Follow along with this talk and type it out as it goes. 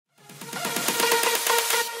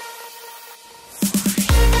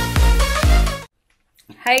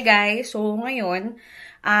Hi guys! So ngayon,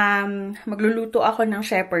 magluluto ako ng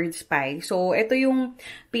shepherd's pie. So ito yung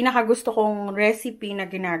pinakagusto kong recipe na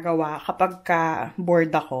ginagawa kapag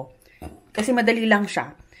bored ako. Kasi madali lang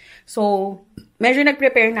siya. So medyo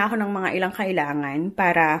nag-prepare na ako ng mga ilang kailangan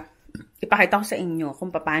para ipakita ko sa inyo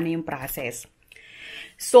kung paano yung process.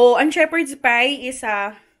 So ang shepherd's pie is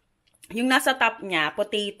yung nasa top niya,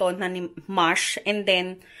 potato na mash, and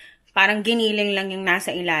then parang giniling lang yung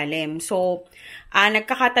nasa ilalim. So,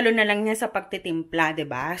 nagkakatalo na lang niya sa pagtitimpla, 'di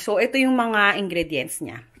ba? So, ito yung mga ingredients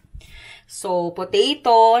niya. So,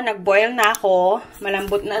 potato, nag-boil na ako.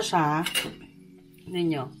 Malambot na siya.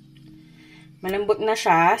 Ninyo. Malambot na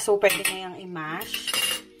siya. So, pwede na yung i-mash.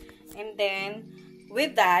 And then,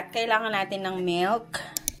 with that, kailangan natin ng milk.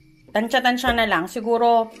 Tansya-tansya na lang.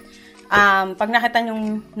 Siguro, pag nakita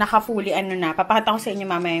yung naka-fully, papakita ko sa inyo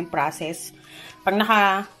mamaya yung process. Pag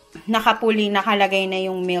nakapuli, nakalagay na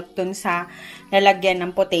yung milk dun sa lalagyan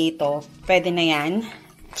ng potato, pwede na yan.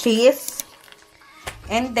 Cheese.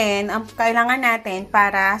 And then, ang kailangan natin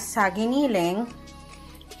para sa giniling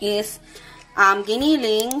is,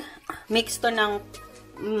 giniling, mix to ng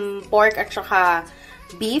pork at saka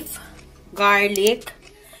beef, garlic,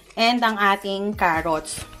 and ang ating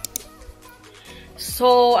carrots.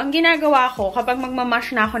 So, ang ginagawa ko, kapag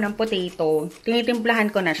magmamash na ako ng potato,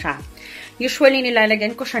 tinitimplahan ko na siya. Usually,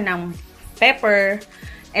 nilalagyan ko siya ng pepper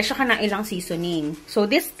at saka ng ilang seasoning. So,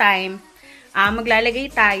 this time,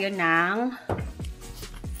 maglalagay tayo ng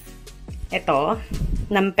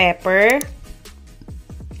ng pepper,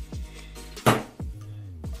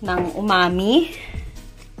 ng umami.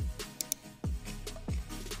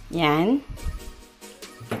 Yan.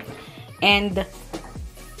 And,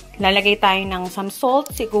 lalagay tayo ng some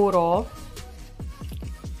salt siguro.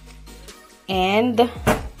 And,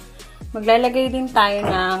 maglalagay din tayo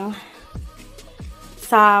ng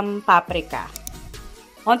some paprika.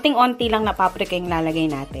 Onting-onti lang na paprika yung lalagay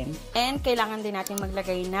natin. And, kailangan din natin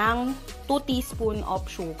maglagay ng 2 teaspoon of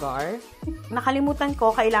sugar. Nakalimutan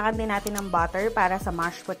ko, kailangan din natin ng butter para sa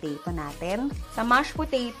mashed potato natin. Sa mashed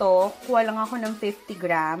potato, kuha lang ako ng 50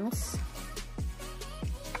 grams.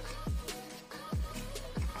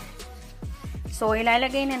 So,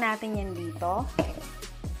 ilalagay na natin yan dito.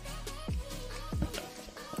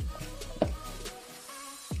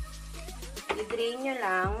 I-drain nyo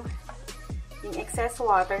lang yung excess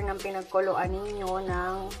water ng pinagkuluan ninyo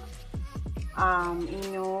ng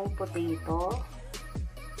inyong potato.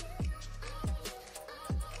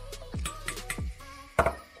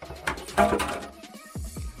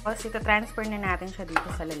 Tapos, ito-transfer na natin siya dito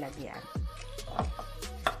sa lalagyan.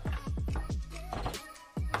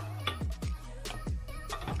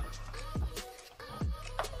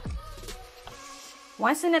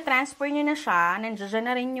 Once na transfer nyo na siya, nandiyan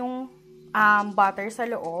na rin yung butter sa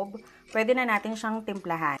loob, pwede na natin siyang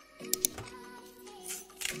timplahan.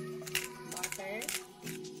 Butter.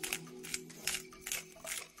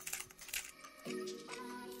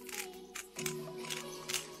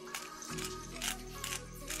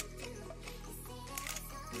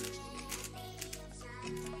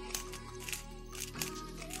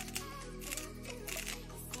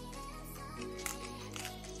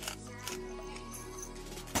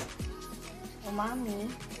 Umami.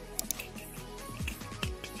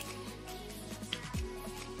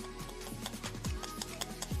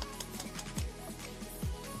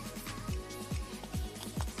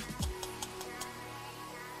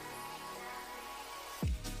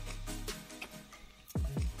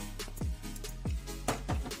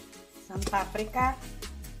 Some paprika.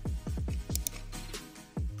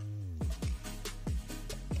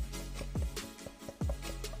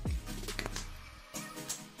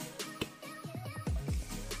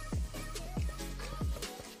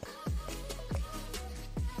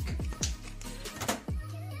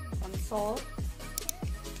 Salt.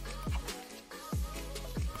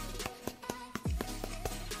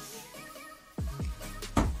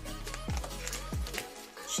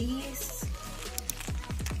 Cheese.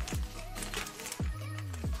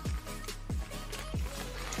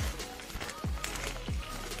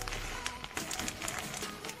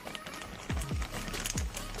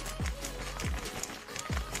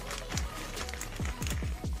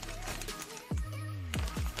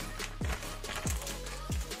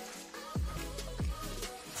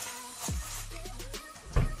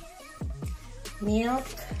 Milk.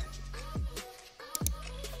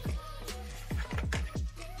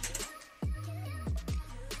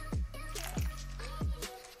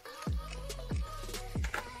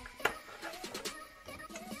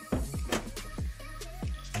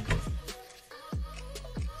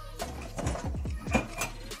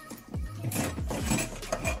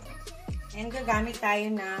 And gagamit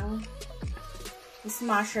tayo ng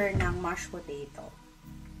smasher ng mashed potato.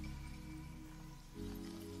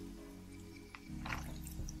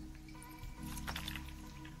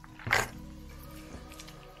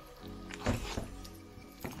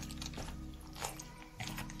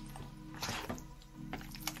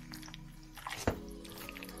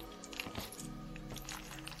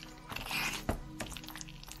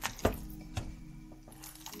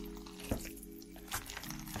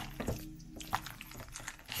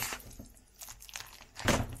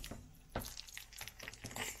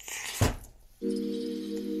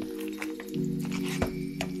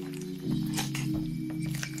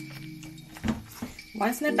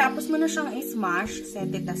 Once natapos mo na siyang i-smash, set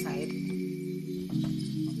it aside.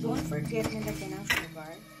 Don't forget na lagyan ng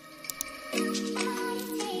sugar.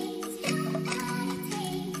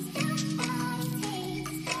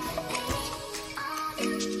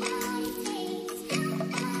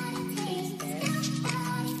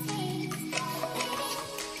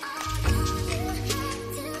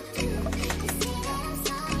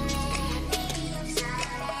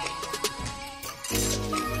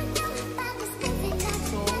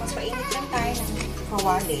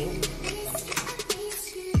 Kaale.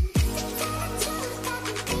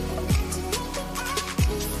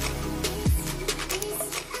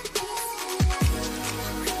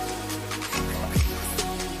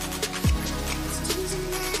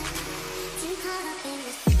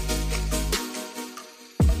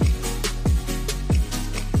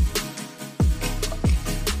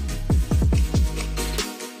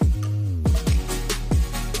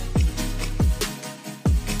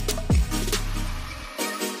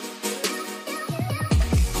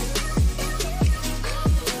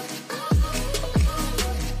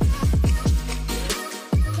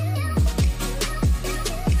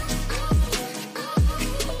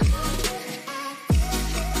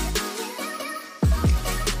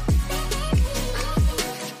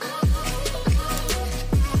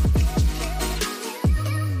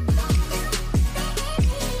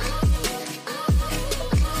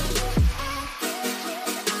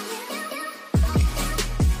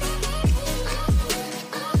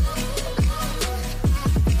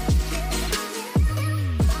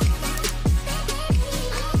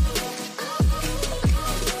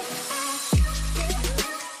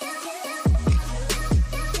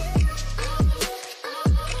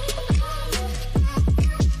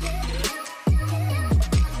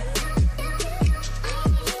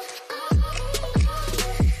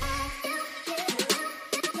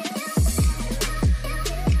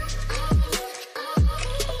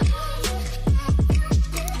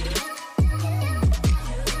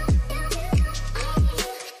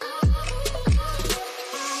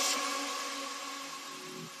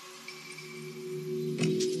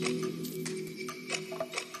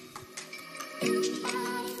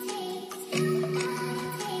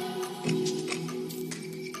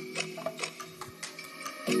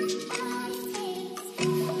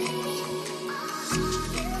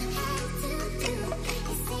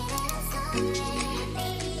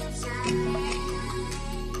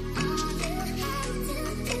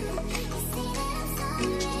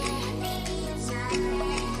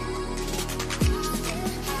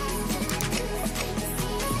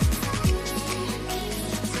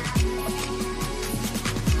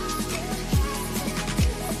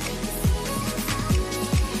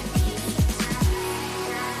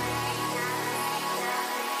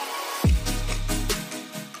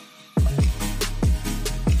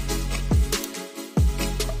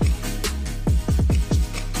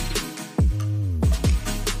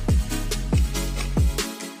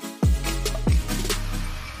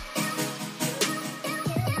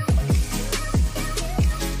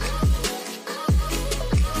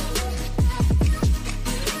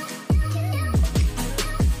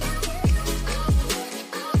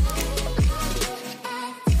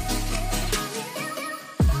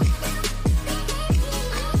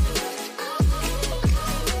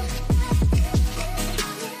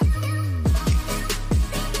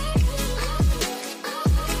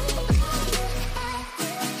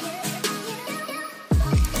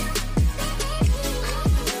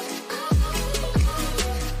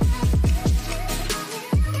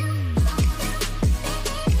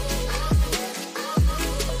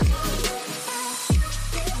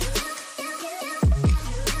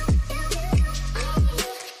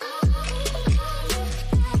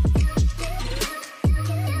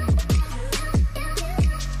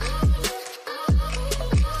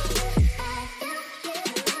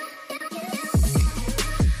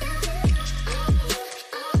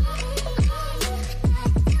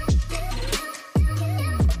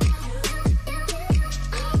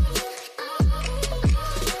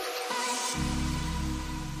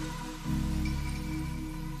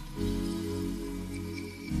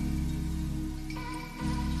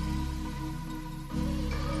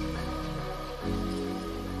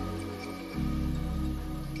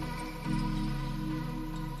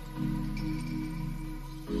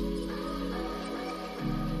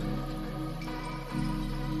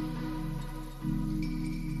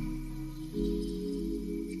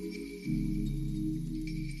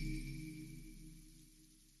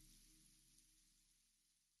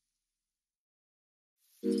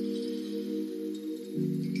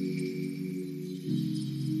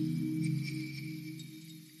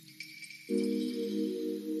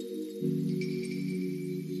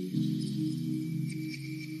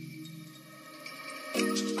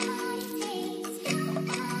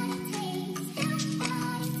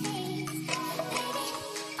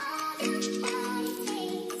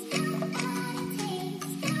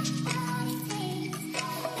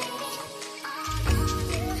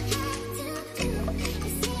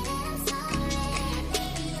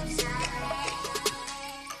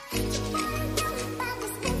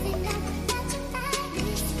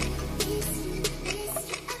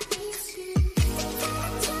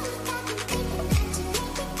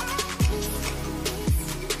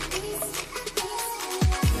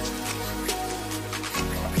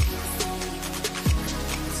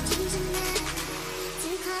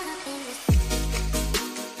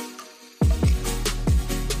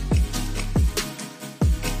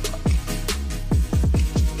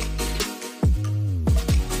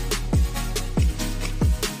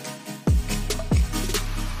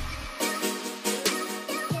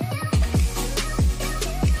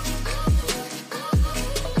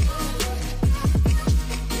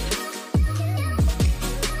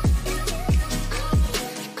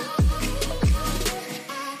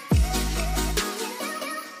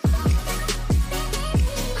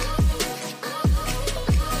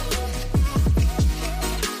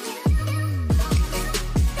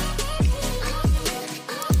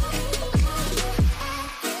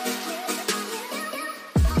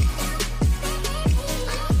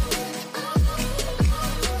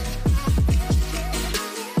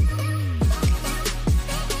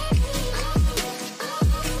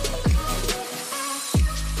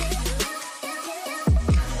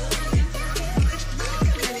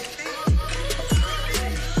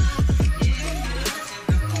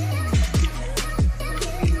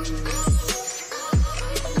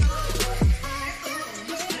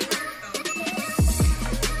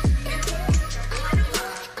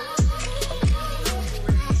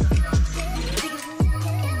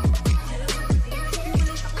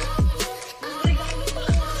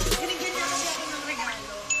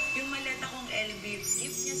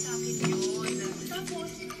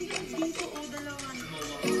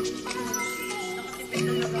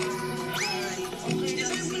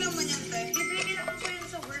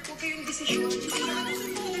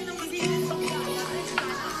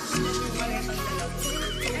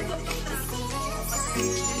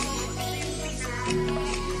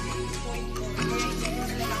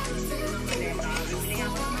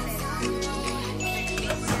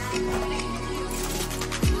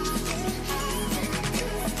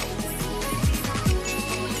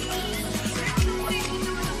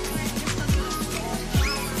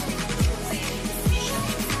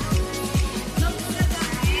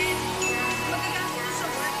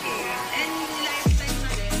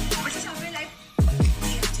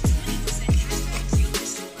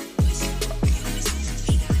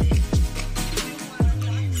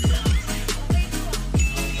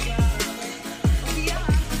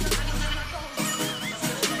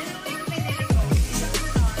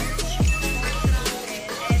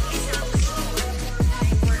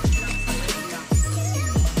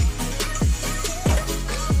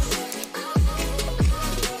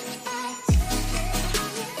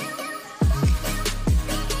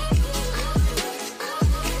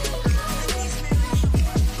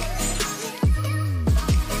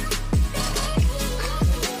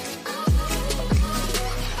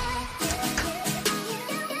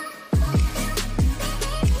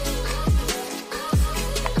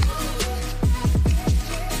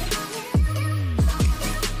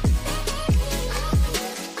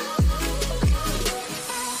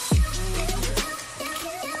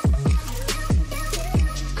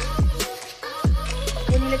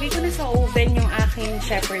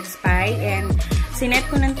 shepherd's pie and sinet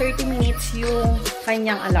ko ng 30 minutes yung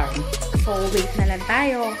kanyang alarm. So, wait na lang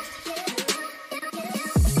tayo.